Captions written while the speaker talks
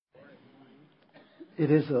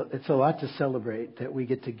It's a lot to celebrate that we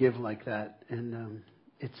get to give like that, and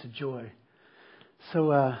it's a joy.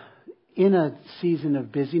 So in a season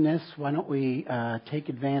of busyness, why don't we take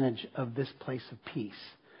advantage of this place of peace?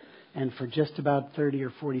 And for just about 30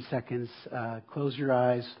 or 40 seconds, close your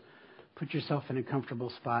eyes, put yourself in a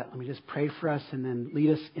comfortable spot. Let me just pray for us and then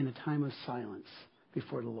lead us in a time of silence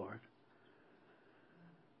before the Lord.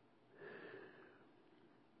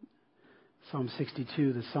 Psalm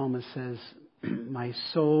 62, the psalmist says, "My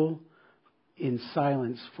soul in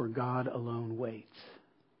silence for God alone waits."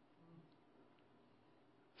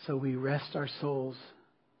 So we rest our souls,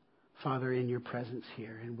 Father, in your presence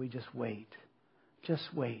here, and we just wait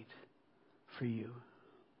for you.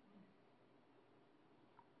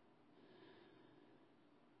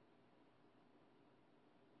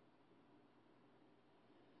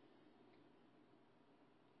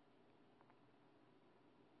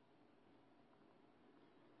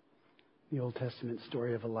 The Old Testament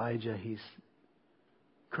story of Elijah, he's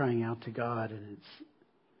crying out to God, and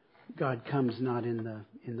God comes not in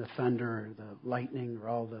the thunder or the lightning or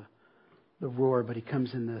all the roar, but he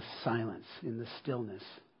comes in the silence, in the stillness,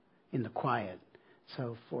 in the quiet.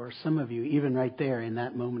 So for some of you, even right there in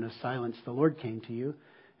that moment of silence, the Lord came to you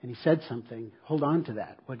and he said something. Hold on to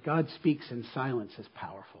that. What God speaks in silence is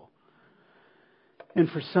powerful. And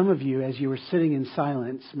for some of you, as you were sitting in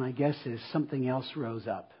silence, my guess is something else rose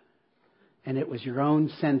up. And it was your own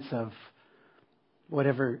sense of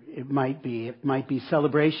whatever it might be. It might be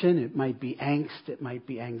celebration. It might be angst. It might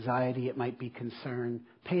be anxiety. It might be concern.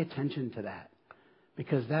 Pay attention to that.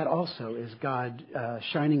 Because that also is God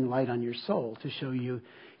shining light on your soul to show you,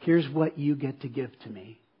 here's what you get to give to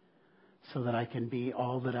me so that I can be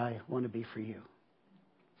all that I want to be for you.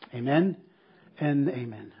 Amen and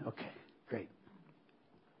amen. Okay, great.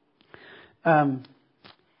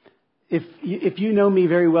 If you know me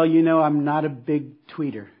very well, you know I'm not a big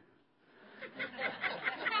tweeter.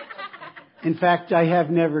 In fact, I have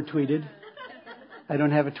never tweeted. I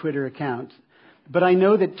don't have a Twitter account. But I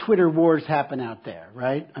know that Twitter wars happen out there,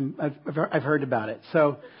 right? I've heard about it.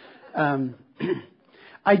 So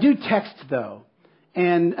I do text, though.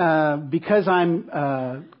 And because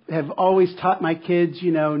have always taught my kids,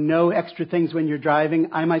 no extra things when you're driving,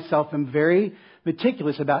 I myself am very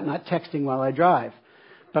meticulous about not texting while I drive.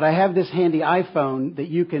 But I have this handy iPhone that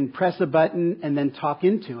you can press a button and then talk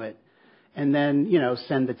into it. And then,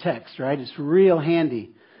 send the text, right? It's real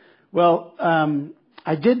handy. Well,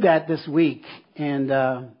 I did that this week, and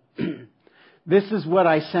this is what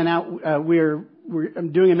I sent out.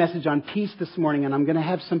 I'm doing a message on peace this morning, and I'm going to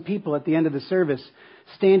have some people at the end of the service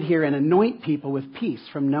stand here and anoint people with peace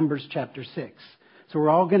from Numbers chapter 6. So we're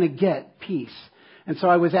all going to get peace. And so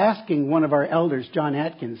I was asking one of our elders, John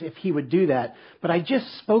Atkins, if he would do that. But I just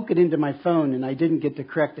spoke it into my phone, and I didn't get to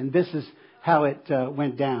correct, and this is how it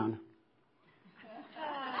went down.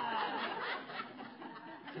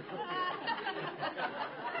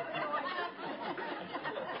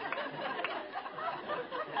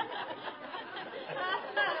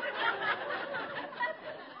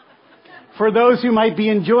 For those who might be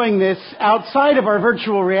enjoying this outside of our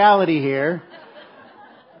virtual reality here,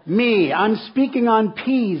 I'm speaking on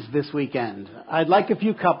peas this weekend. I'd like a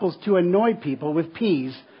few couples to anoint people with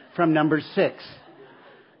peas from Numbers 6.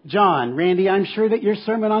 John, Randy, I'm sure that your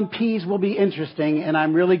sermon on peas will be interesting, and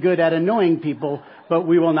I'm really good at annoying people, but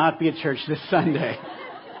we will not be at church this Sunday.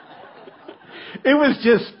 It was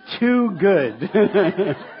just too good.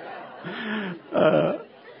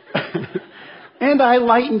 And I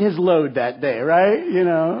lightened his load that day, right?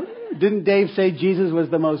 Didn't Dave say Jesus was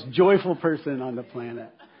the most joyful person on the planet?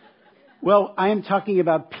 Well, I am talking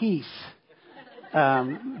about peace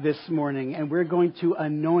this morning, and we're going to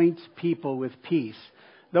anoint people with peace.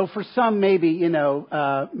 Though for some, maybe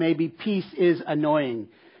peace is annoying.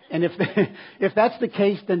 And if that's the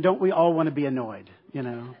case, then don't we all want to be annoyed?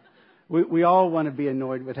 We all want to be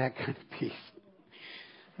annoyed with that kind of peace.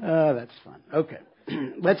 That's fun. Okay.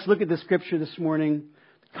 Let's look at the scripture this morning.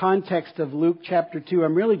 Context of Luke chapter 2.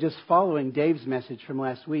 I'm really just following Dave's message from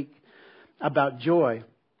last week about joy.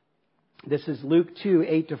 This is Luke 2,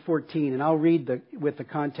 8-14. And I'll read with the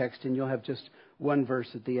context, and you'll have just one verse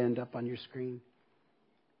at the end up on your screen.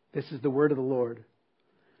 This is the word of the Lord.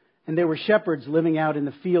 And there were shepherds living out in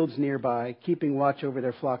the fields nearby, keeping watch over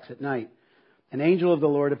their flocks at night. An angel of the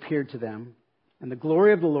Lord appeared to them, and the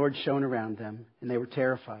glory of the Lord shone around them, and they were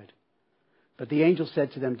terrified. But the angel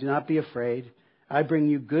said to them, "Do not be afraid. I bring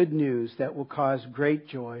you good news that will cause great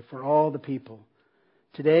joy for all the people.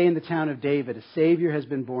 Today in the town of David, a Savior has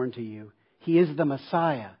been born to you. He is the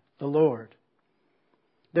Messiah, the Lord.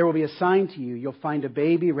 There will be a sign to you. You'll find a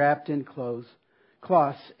baby wrapped in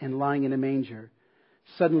cloths and lying in a manger."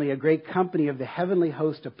 Suddenly a great company of the heavenly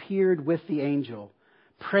host appeared with the angel,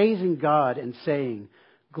 praising God and saying,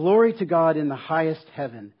 "Glory to God in the highest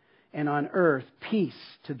heaven, and on earth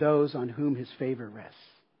peace to those on whom his favor rests."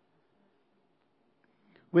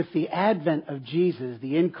 With the advent of Jesus,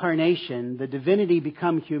 the incarnation, the divinity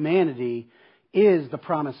become humanity, is the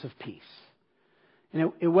promise of peace.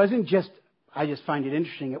 And it wasn't just, I just find it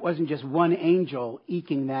interesting, it wasn't just one angel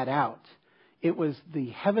eking that out. It was the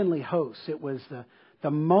heavenly hosts. It was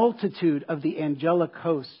the multitude of the angelic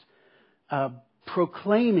hosts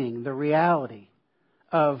proclaiming the reality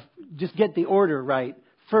of, just get the order right.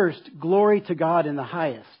 First, glory to God in the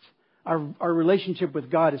highest. Our relationship with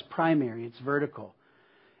God is primary. It's vertical.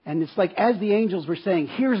 And it's like as the angels were saying,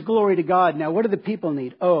 here's glory to God. Now what do the people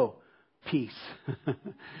need? Oh, peace.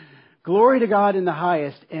 Glory to God in the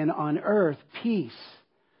highest, and on earth peace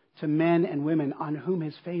to men and women on whom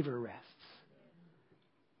his favor rests.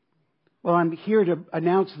 Well, I'm here to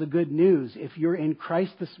announce the good news. If you're in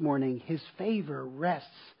Christ this morning, his favor rests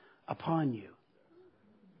upon you.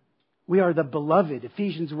 We are the beloved,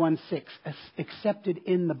 Ephesians 1:6, accepted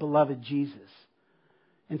in the beloved Jesus.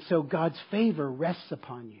 And so God's favor rests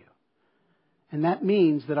upon you. And that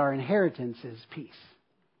means that our inheritance is peace.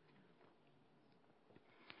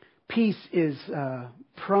 Peace is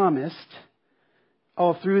promised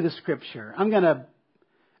all through the Scripture. I'm going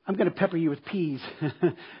to pepper you with peas.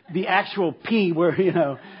 The actual P where,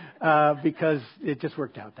 because it just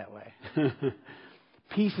worked out that way.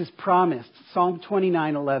 Peace is promised. Psalm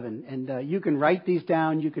 29:11. And you can write these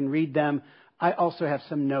down. You can read them. I also have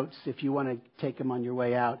some notes if you want to take them on your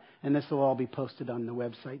way out. And this will all be posted on the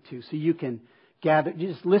website too. So you can gather,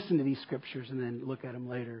 you just listen to these scriptures and then look at them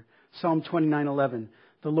later. Psalm 29:11.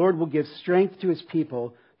 The Lord will give strength to his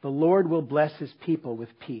people. The Lord will bless his people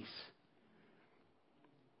with peace.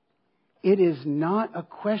 It is not a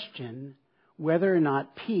question whether or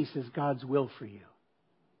not peace is God's will for you.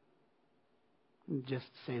 Just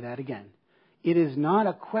say that again. It is not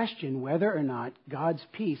a question whether or not God's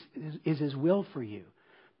peace is his will for you.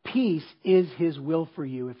 Peace is his will for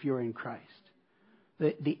you if you're in Christ.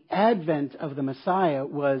 The advent of the Messiah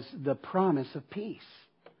was the promise of peace.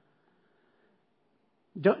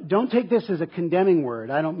 Don't take this as a condemning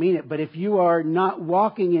word. I don't mean it. But if you are not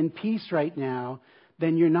walking in peace right now,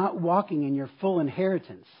 then you're not walking in your full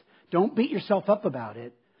inheritance. Don't beat yourself up about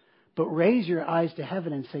it, but raise your eyes to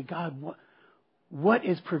heaven and say, God, what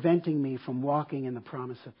is preventing me from walking in the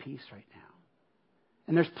promise of peace right now?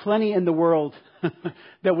 And there's plenty in the world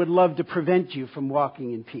that would love to prevent you from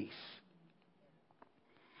walking in peace.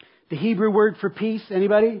 The Hebrew word for peace,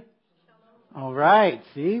 anybody? All right.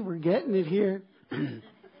 See, we're getting it here.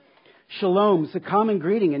 Shalom is a common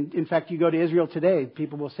greeting. And in fact, you go to Israel today,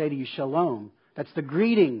 people will say to you, shalom. That's the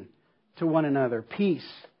greeting to one another. Peace.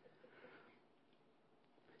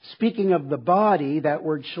 Speaking of the body, that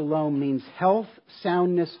word shalom means health,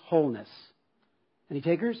 soundness, wholeness. Any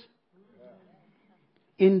takers?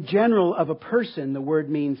 In general, of a person, the word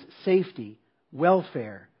means safety,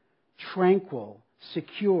 welfare, tranquil,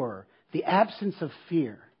 secure, the absence of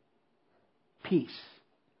fear, peace.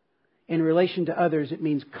 In relation to others, it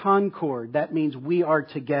means concord. That means we are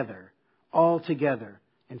together, all together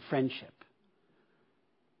in friendship.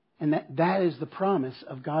 And that is the promise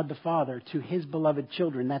of God the Father to his beloved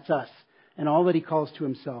children. That's us. And all that he calls to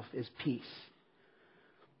himself is peace.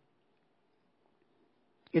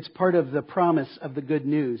 It's part of the promise of the good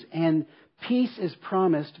news. And peace is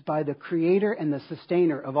promised by the creator and the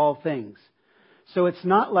sustainer of all things. So it's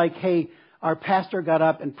not like, hey, our pastor got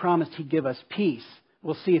up and promised he'd give us peace.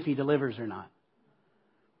 We'll see if he delivers or not.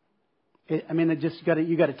 You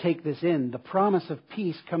got to take this in. The promise of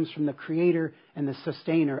peace comes from the creator and the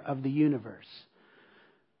sustainer of the universe.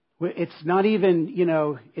 It's not even,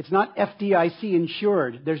 it's not FDIC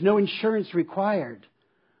insured. There's no insurance required.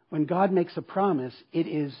 When God makes a promise, it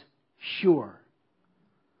is sure.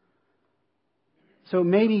 So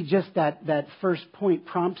maybe just that first point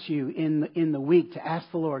prompts you in the week to ask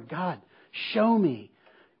the Lord, God, show me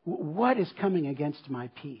what is coming against my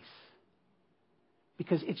peace.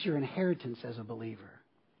 Because it's your inheritance as a believer.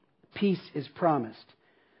 Peace is promised.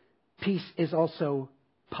 Peace is also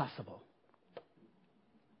possible.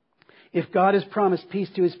 If God has promised peace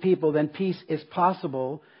to his people, then peace is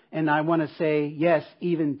possible. And I want to say, yes,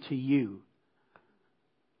 even to you.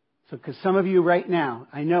 So, because some of you right now,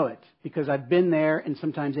 I know it, because I've been there and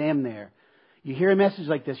sometimes am there. You hear a message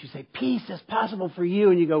like this, you say, peace is possible for you.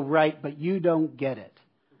 And you go, right, but you don't get it.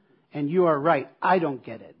 And you are right, I don't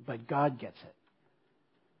get it, but God gets it.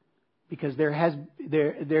 Because there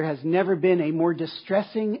has never been a more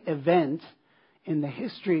distressing event in the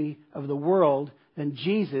history of the world than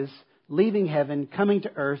Jesus leaving heaven, coming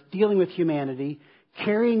to earth, dealing with humanity,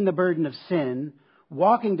 carrying the burden of sin,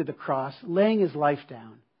 walking to the cross, laying his life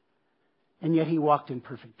down. And yet he walked in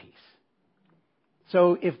perfect peace.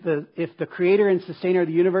 So if the creator and sustainer of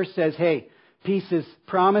the universe says, hey, peace is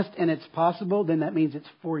promised and it's possible, then that means it's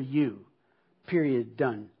for you. Period.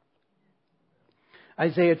 Done.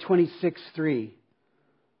 Isaiah 26:3.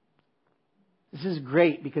 This is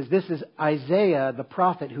great because this is Isaiah, the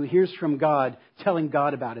prophet, who hears from God telling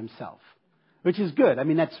God about himself. Which is good. I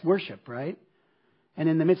mean, that's worship, right? And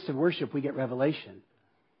in the midst of worship, we get revelation.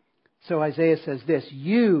 So Isaiah says this,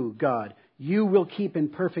 you, God, you will keep in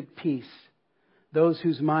perfect peace those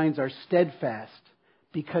whose minds are steadfast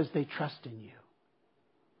because they trust in you.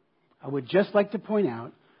 I would just like to point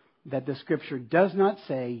out that the Scripture does not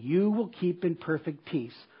say you will keep in perfect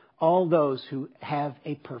peace all those who have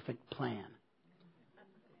a perfect plan.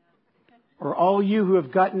 Or all you who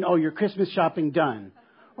have gotten all your Christmas shopping done.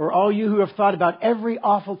 Or all you who have thought about every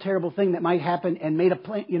awful, terrible thing that might happen and made a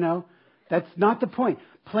plan, That's not the point.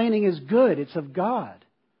 Planning is good. It's of God.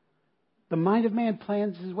 The mind of man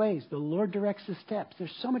plans his ways. The Lord directs his steps.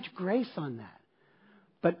 There's so much grace on that.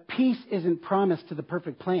 But peace isn't promised to the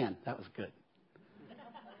perfect plan. That was good.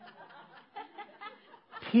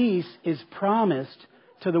 Peace is promised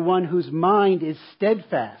to the one whose mind is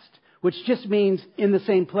steadfast, which just means in the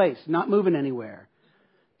same place, not moving anywhere.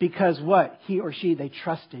 Because what? He or she, they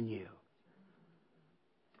trust in you.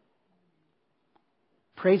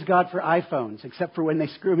 Praise God for iPhones, except for when they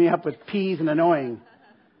screw me up with P's and annoying.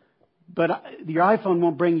 But your iPhone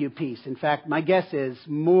won't bring you peace. In fact, my guess is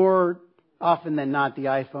more often than not, the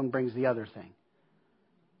iPhone brings the other thing.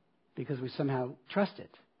 Because we somehow trust it.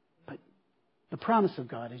 But the promise of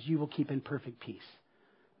God is you will keep in perfect peace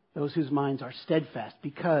those whose minds are steadfast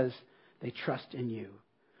because they trust in you.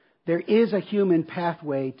 There is a human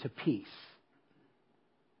pathway to peace.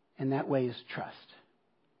 And that way is trust.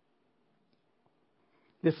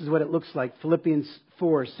 This is what it looks like. Philippians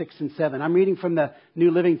 4, 6, and 7. I'm reading from the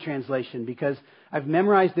New Living Translation because I've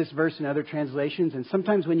memorized this verse in other translations. And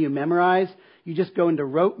sometimes when you memorize, you just go into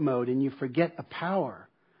rote mode and you forget the power.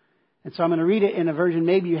 And so I'm going to read it in a version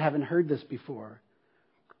maybe you haven't heard this before.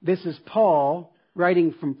 This is Paul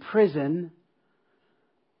writing from prison.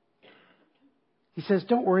 He says,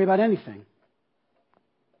 don't worry about anything.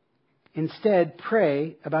 Instead,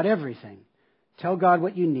 pray about everything. Tell God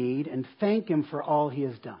what you need and thank Him for all He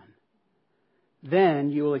has done.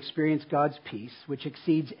 Then you will experience God's peace, which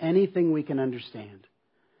exceeds anything we can understand.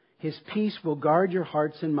 His peace will guard your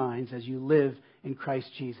hearts and minds as you live in Christ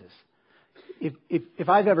Jesus. If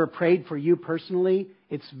I've ever prayed for you personally,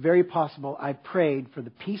 it's very possible I prayed for the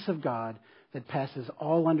peace of God that passes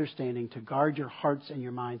all understanding to guard your hearts and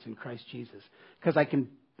your minds in Christ Jesus. Because I can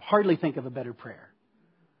hardly think of a better prayer.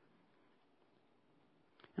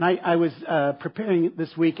 And I was preparing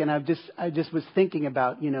this week, and I just was thinking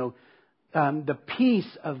about, the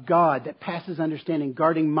peace of God that passes understanding,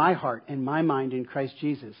 guarding my heart and my mind in Christ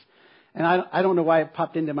Jesus. And I don't know why it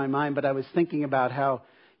popped into my mind, but I was thinking about how,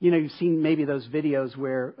 you've seen maybe those videos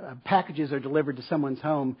where packages are delivered to someone's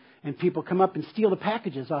home, and people come up and steal the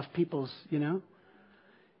packages off people's,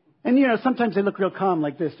 And, sometimes they look real calm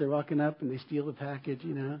like this. They're walking up and they steal the package,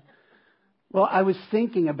 Well, I was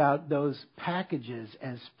thinking about those packages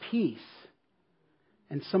as peace.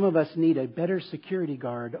 And some of us need a better security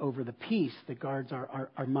guard over the peace that guards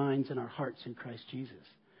our minds and our hearts in Christ Jesus.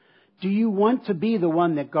 Do you want to be the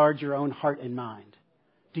one that guards your own heart and mind?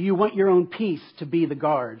 Do you want your own peace to be the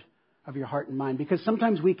guard of your heart and mind? Because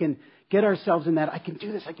sometimes we can get ourselves in that, I can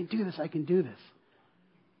do this, I can do this, I can do this.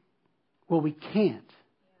 Well, we can't.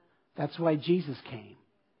 That's why Jesus came.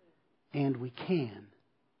 And we can.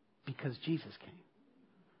 Because Jesus came.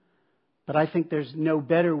 But I think there's no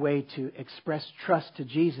better way to express trust to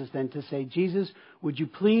Jesus than to say, Jesus, would you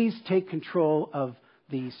please take control of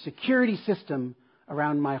the security system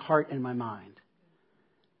around my heart and my mind?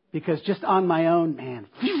 Because just on my own, man,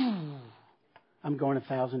 I'm going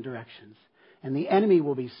 1,000 directions. And the enemy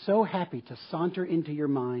will be so happy to saunter into your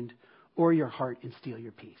mind or your heart and steal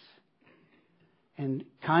your peace. And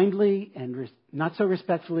kindly and not so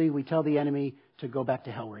respectfully, we tell the enemy to go back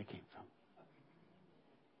to hell where he came from.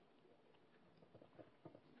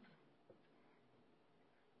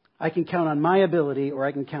 I can count on my ability or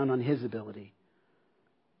I can count on His ability.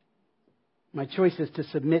 My choice is to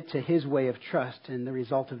submit to His way of trust, and the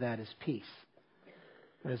result of that is peace.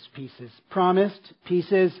 As peace is promised,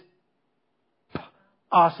 peace is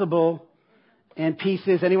possible, and peace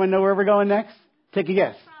is, anyone know where we're going next? Take a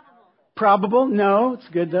guess. Probable? No, it's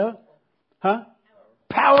good though. Huh?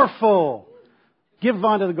 Powerful. Give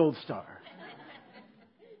Vonda the gold star.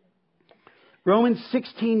 Romans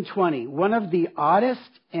 16:20, one of the oddest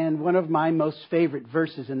and one of my most favorite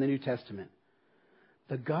verses in the New Testament.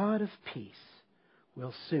 The God of peace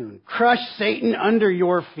will soon crush Satan under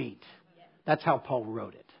your feet. That's how Paul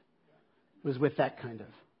wrote it. It was with that kind of,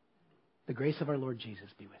 the grace of our Lord Jesus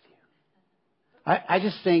be with you. I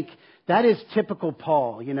just think that is typical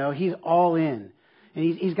Paul. You know, he's all in.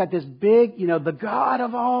 And he's got this big, the God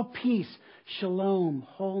of all peace, shalom,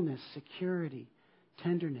 wholeness, security,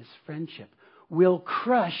 tenderness, friendship, will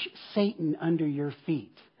crush Satan under your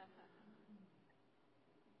feet.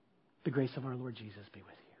 The grace of our Lord Jesus be with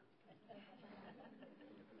you.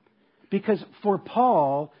 Because for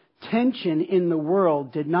Paul, tension in the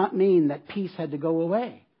world did not mean that peace had to go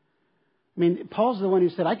away. I mean, Paul's the one who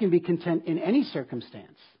said, I can be content in any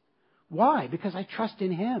circumstance. Why? Because I trust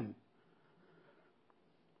in Him.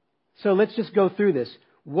 So let's just go through this.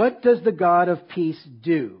 What does the God of peace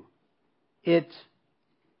do? It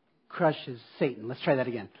crushes Satan. Let's try that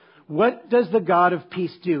again. What does the God of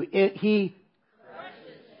peace do? He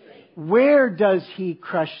crushes Satan. Where does He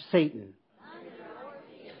crush Satan?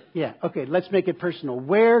 Yeah, okay, let's make it personal.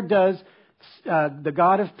 Where does the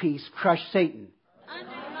God of peace crush Satan? Under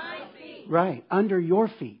my feet. Right, under your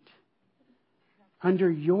feet.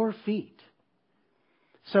 Under your feet.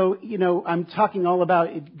 So, I'm talking all about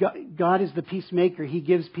it. God is the peacemaker. He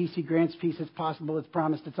gives peace. He grants peace. It's possible. It's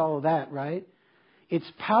promised. It's all of that, right? It's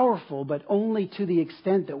powerful, but only to the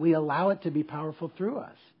extent that we allow it to be powerful through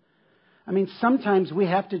us. I mean, sometimes we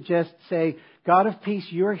have to just say, God of peace,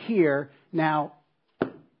 you're here. Now,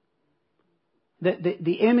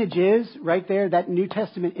 the image is, right there, that New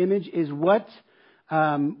Testament image is what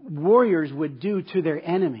warriors would do to their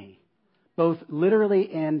enemy, both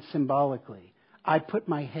literally and symbolically. I put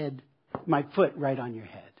my foot right on your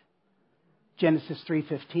head. Genesis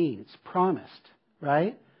 3:15, it's promised,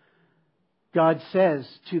 right? God says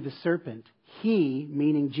to the serpent, He,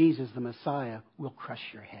 meaning Jesus the Messiah, will crush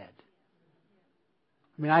your head.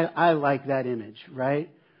 I mean, I like that image, right?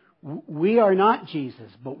 We are not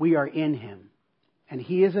Jesus, but we are in Him. And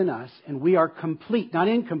He is in us, and we are complete, not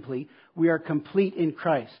incomplete, we are complete in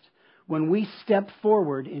Christ. When we step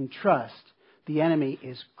forward in trust, the enemy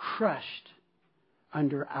is crushed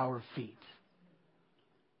under our feet.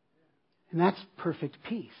 And that's perfect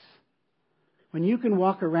peace. When you can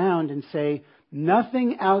walk around and say,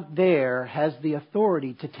 nothing out there has the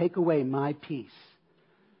authority to take away my peace.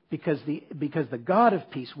 Because the God of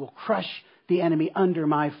peace will crush the enemy under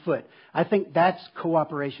my foot. I think that's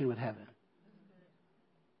cooperation with heaven.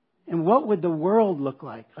 And what would the world look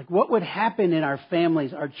like? Like, what would happen in our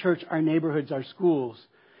families, our church, our neighborhoods, our schools,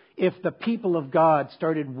 if the people of God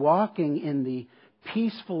started walking in the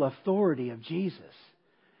peaceful authority of Jesus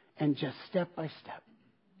and just step by step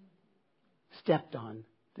stepped on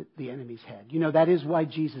the enemy's head? That is why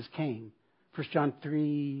Jesus came. 1 John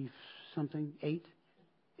 3 something, 8?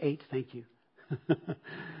 8, thank you.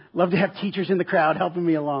 Love to have teachers in the crowd helping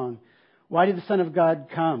me along. Why did the Son of God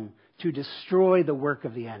come? To destroy the work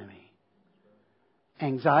of the enemy.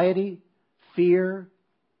 Anxiety, fear,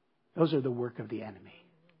 those are the work of the enemy.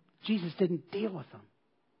 Jesus didn't deal with them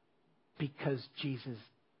because Jesus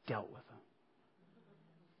dealt with them.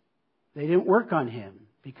 They didn't work on Him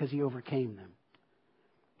because He overcame them.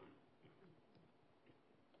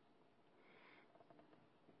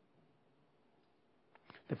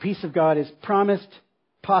 The peace of God is promised,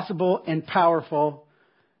 possible, and powerful.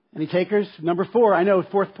 Any takers? Number 4, I know,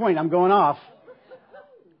 4th point, I'm going off.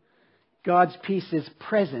 God's peace is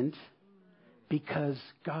present because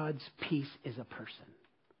God's peace is a person.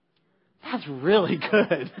 That's really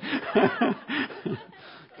good.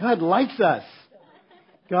 God likes us.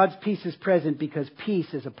 God's peace is present because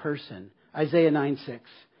peace is a person. Isaiah 9:6.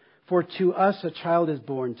 For to us a child is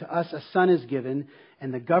born, to us a son is given,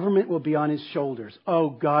 and the government will be on His shoulders. Oh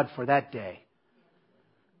God, for that day.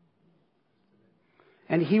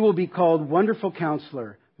 And He will be called Wonderful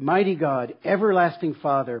Counselor, Mighty God, Everlasting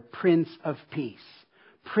Father, Prince of Peace.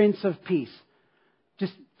 Prince of Peace.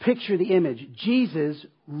 Just picture the image. Jesus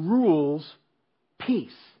rules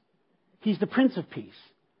peace. He's the Prince of Peace.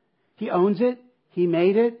 He owns it. He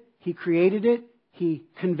made it. He created it. He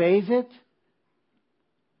conveys it.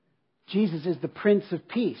 Jesus is the Prince of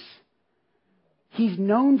Peace. He's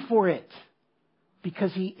known for it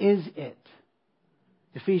because He is it.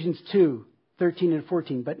 Ephesians 2:13 and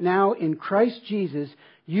 14. But now in Christ Jesus,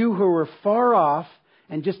 you who were far off,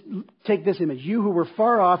 and just take this image, you who were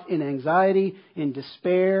far off in anxiety, in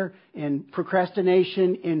despair, in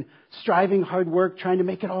procrastination, in striving hard work, trying to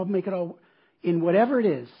make it all, in whatever it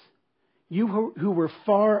is, you who were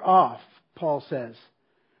far off, Paul says,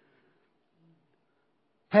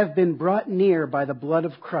 have been brought near by the blood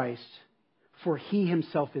of Christ. for He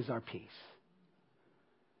Himself is our peace.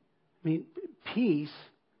 I mean, peace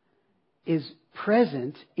is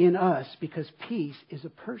present in us because peace is a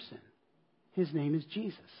person. His name is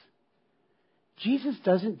Jesus. Jesus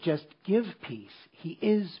doesn't just give peace. He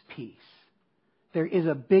is peace. There is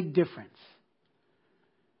a big difference.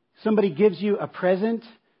 Somebody gives you a present.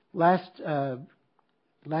 Last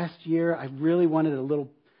year, I really wanted a little,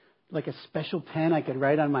 like a special pen I could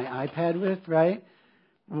write on my iPad with, right?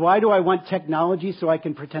 Why do I want technology so I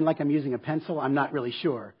can pretend like I'm using a pencil? I'm not really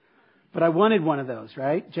sure. But I wanted one of those,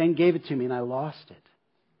 right? Jane gave it to me and I lost it.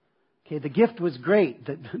 Okay, the gift was great.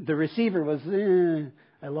 The receiver was,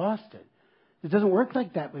 I lost it. It doesn't work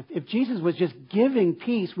like that. If Jesus was just giving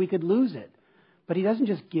peace, we could lose it. But He doesn't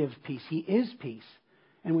just give peace. He is peace.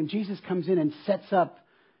 And when Jesus comes in and sets up,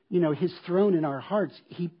 His throne in our hearts,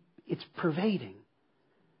 it's pervading.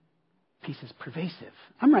 Peace is pervasive.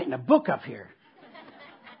 I'm writing a book up here.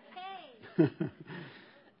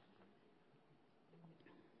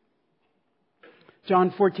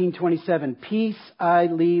 John 14:27, peace I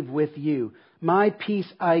leave with you. My peace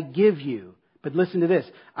I give you. But listen to this.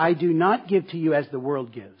 I do not give to you as the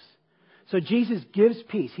world gives. So Jesus gives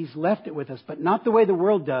peace. He's left it with us, but not the way the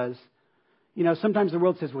world does. Sometimes the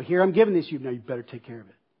world says, well, here, I'm giving this to you. No, you better take care of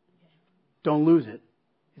it. Don't lose it.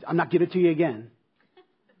 I'm not giving it to you again.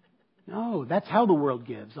 No, that's how the world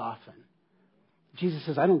gives often. Jesus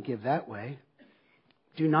says, I don't give that way.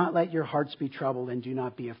 Do not let your hearts be troubled and do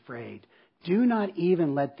not be afraid. Do not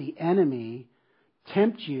even let the enemy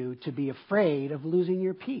tempt you to be afraid of losing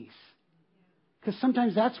your peace. Because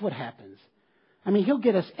sometimes that's what happens. I mean, he'll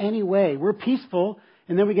get us any way. We're peaceful,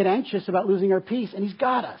 and then we get anxious about losing our peace, and he's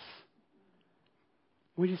got us.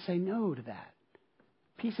 We just say no to that.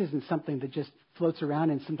 Peace isn't something that just floats around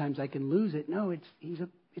and sometimes I can lose it. No,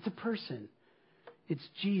 it's a person. It's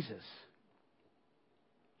Jesus.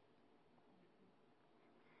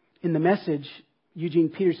 In the Message, Eugene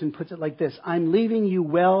Peterson puts it like this: I'm leaving you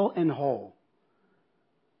well and whole.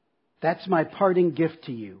 That's my parting gift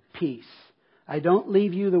to you, peace. I don't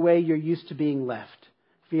leave you the way you're used to being left,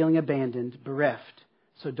 feeling abandoned, bereft.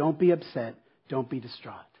 So don't be upset. Don't be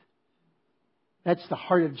distraught. That's the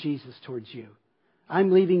heart of Jesus towards you.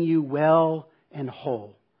 I'm leaving you well and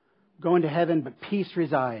whole. Going to heaven, but peace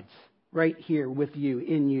resides right here with you,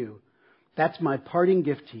 in you. That's my parting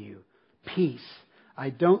gift to you, peace. I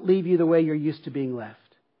don't leave you the way you're used to being left,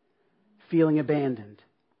 feeling abandoned,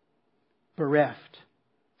 bereft.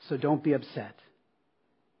 So don't be upset.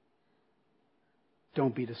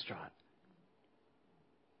 Don't be distraught.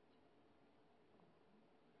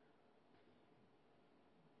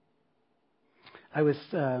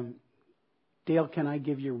 Dale, can I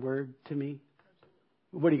give your word to me?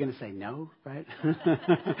 What are you going to say? No, right?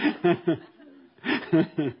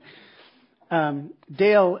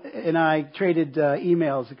 Dale and I traded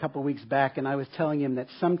emails a couple of weeks back, and I was telling him that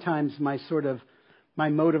sometimes my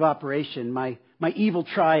mode of operation, my evil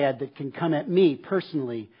triad that can come at me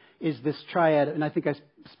personally is this triad, and I think I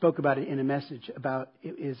spoke about it in a message about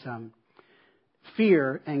it is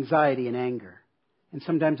fear, anxiety, and anger. And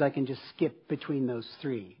sometimes I can just skip between those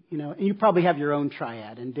three, And you probably have your own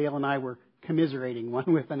triad, and Dale and I were commiserating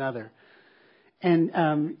one with another.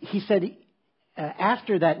 And he said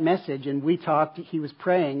after that message, and we talked, he was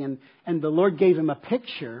praying, and the Lord gave him a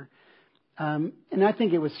picture. And I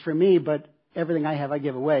think it was for me, but everything I have I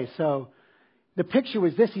give away. So the picture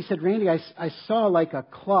was this. He said, Randy, I saw like a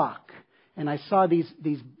clock, and I saw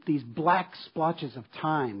these black splotches of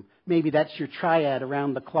time. Maybe that's your triad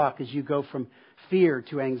around the clock as you go from fear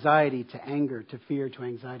to anxiety to anger to fear to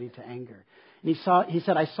anxiety to anger. And he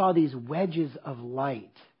said, I saw these wedges of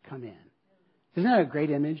light come in. Isn't that a great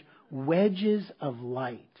image? Wedges of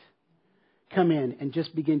light come in and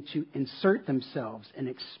just begin to insert themselves and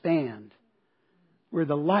expand, where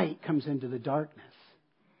the light comes into the darkness,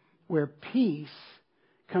 where peace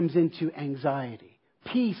comes into anxiety,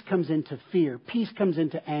 peace comes into fear, peace comes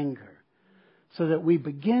into anger, so that we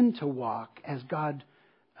begin to walk as God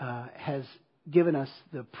has given us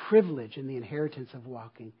the privilege and the inheritance of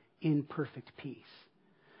walking in perfect peace.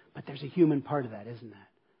 But there's a human part of that, isn't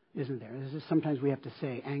there? Sometimes we have to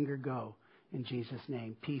say, anger, go in Jesus'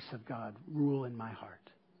 name. Peace of God, rule in my heart.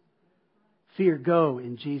 Fear, go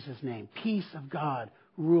in Jesus' name. Peace of God,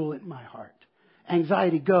 rule in my heart.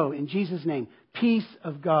 Anxiety, go in Jesus' name. Peace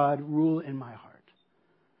of God, rule in my heart.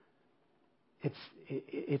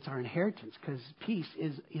 It's our inheritance because peace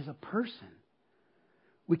is a person.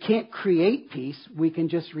 We can't create peace. We can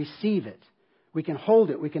just receive it. We can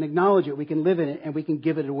hold it. We can acknowledge it. We can live in it, and we can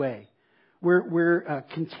give it away. We're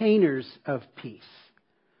containers of peace.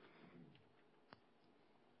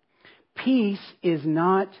 Peace is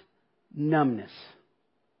not numbness.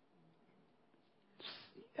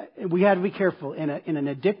 We have to be careful. In an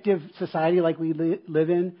addictive society like we live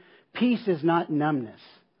in, peace is not numbness.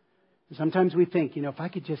 Sometimes we think,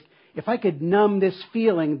 if I could numb this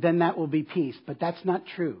feeling, then that will be peace. But that's not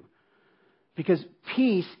true. Because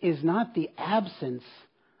peace is not the absence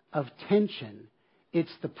of tension.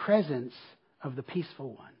 It's the presence of the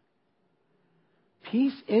peaceful one.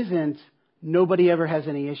 Peace isn't nobody ever has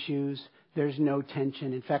any issues. There's no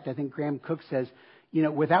tension. In fact, I think Graham Cook says,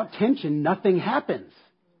 without tension, nothing happens.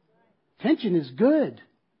 Tension is good.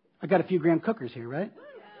 I got a few Graham Cookers here, right?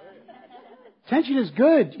 Tension is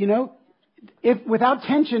good. If without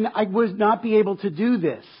tension, I would not be able to do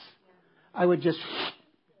this. I would just.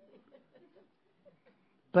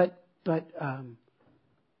 But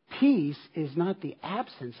peace is not the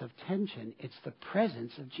absence of tension. It's the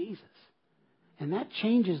presence of Jesus. And that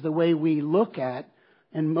changes the way we look at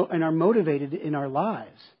and are motivated in our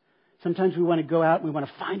lives. Sometimes we want to go out and we want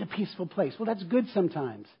to find a peaceful place. Well, that's good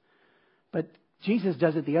sometimes. But Jesus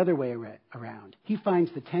does it the other way around. He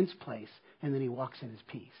finds the tense place and then he walks in his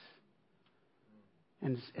peace.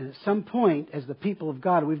 And at some point, as the people of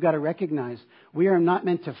God, we've got to recognize we are not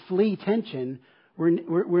meant to flee tension.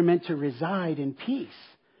 We're meant to reside in peace.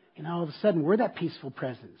 And all of a sudden, we're that peaceful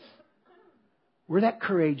presence. We're that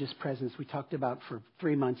courageous presence we talked about for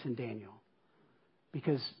 3 months in Daniel.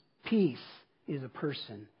 Because peace is a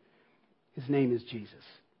person. His name is Jesus.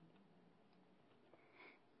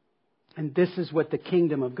 And this is what the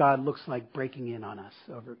kingdom of God looks like breaking in on us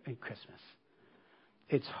over in Christmas.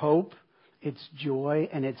 It's hope, it's joy,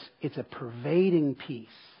 and it's a pervading peace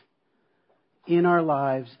in our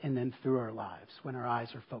lives and then through our lives when our eyes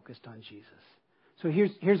are focused on Jesus. So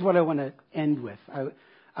here's what I want to end with.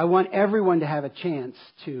 I want everyone to have a chance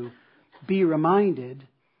to be reminded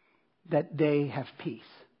that they have peace.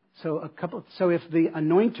 So if the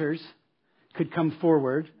anointers could come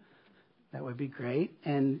forward, that would be great.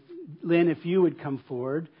 And Lynn, if you would come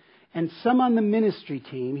forward. And some on the ministry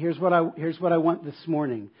team, here's what I want this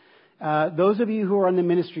morning. Those of you who are on the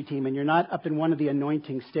ministry team and you're not up in one of the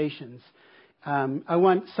anointing stations, I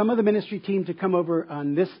want some of the ministry team to come over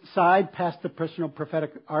on this side past the personal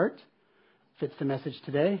prophetic art. Fits the message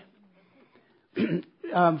today.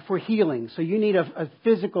 For healing. So you need a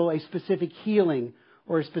specific healing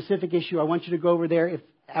or a specific issue. I want you to go over there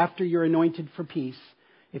after you're anointed for peace,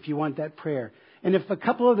 if you want that prayer. And if a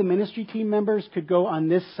couple of the ministry team members could go on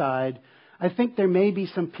this side, I think there may be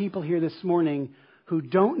some people here this morning who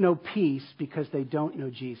don't know peace because they don't know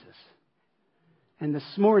Jesus. And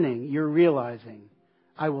this morning, you're realizing,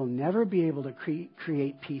 I will never be able to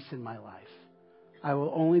create peace in my life. I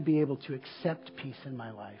will only be able to accept peace in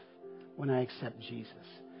my life when I accept Jesus.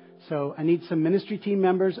 So I need some ministry team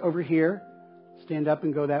members over here. Stand up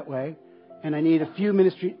and go that way. And I need a few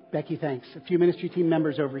ministry team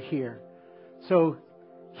members over here. So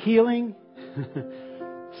healing,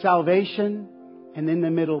 salvation, and in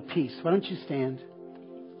the middle, peace. Why don't you stand?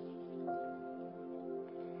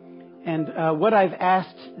 And what I've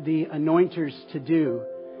asked the anointers to do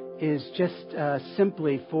is just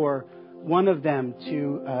simply for one of them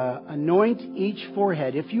to anoint each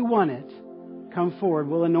forehead. If you want it, come forward.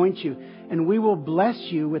 We'll anoint you. And we will bless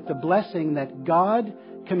you with the blessing that God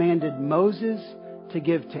commanded Moses to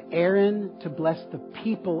give to Aaron to bless the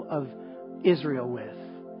people of Israel with.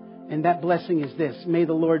 And that blessing is this. May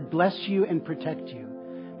the Lord bless you and protect you.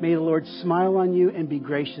 May the Lord smile on you and be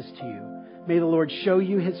gracious to you. May the Lord show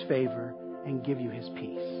you His favor and give you His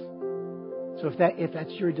peace. So if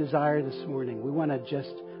that's your desire this morning, we want to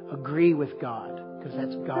just agree with God because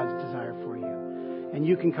that's God's desire for you. And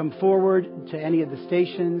you can come forward to any of the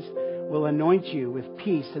stations. We'll anoint you with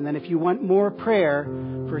peace. And then if you want more prayer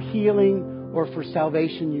for healing or for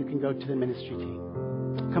salvation, you can go to the ministry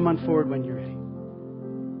team. Come on forward when you're ready.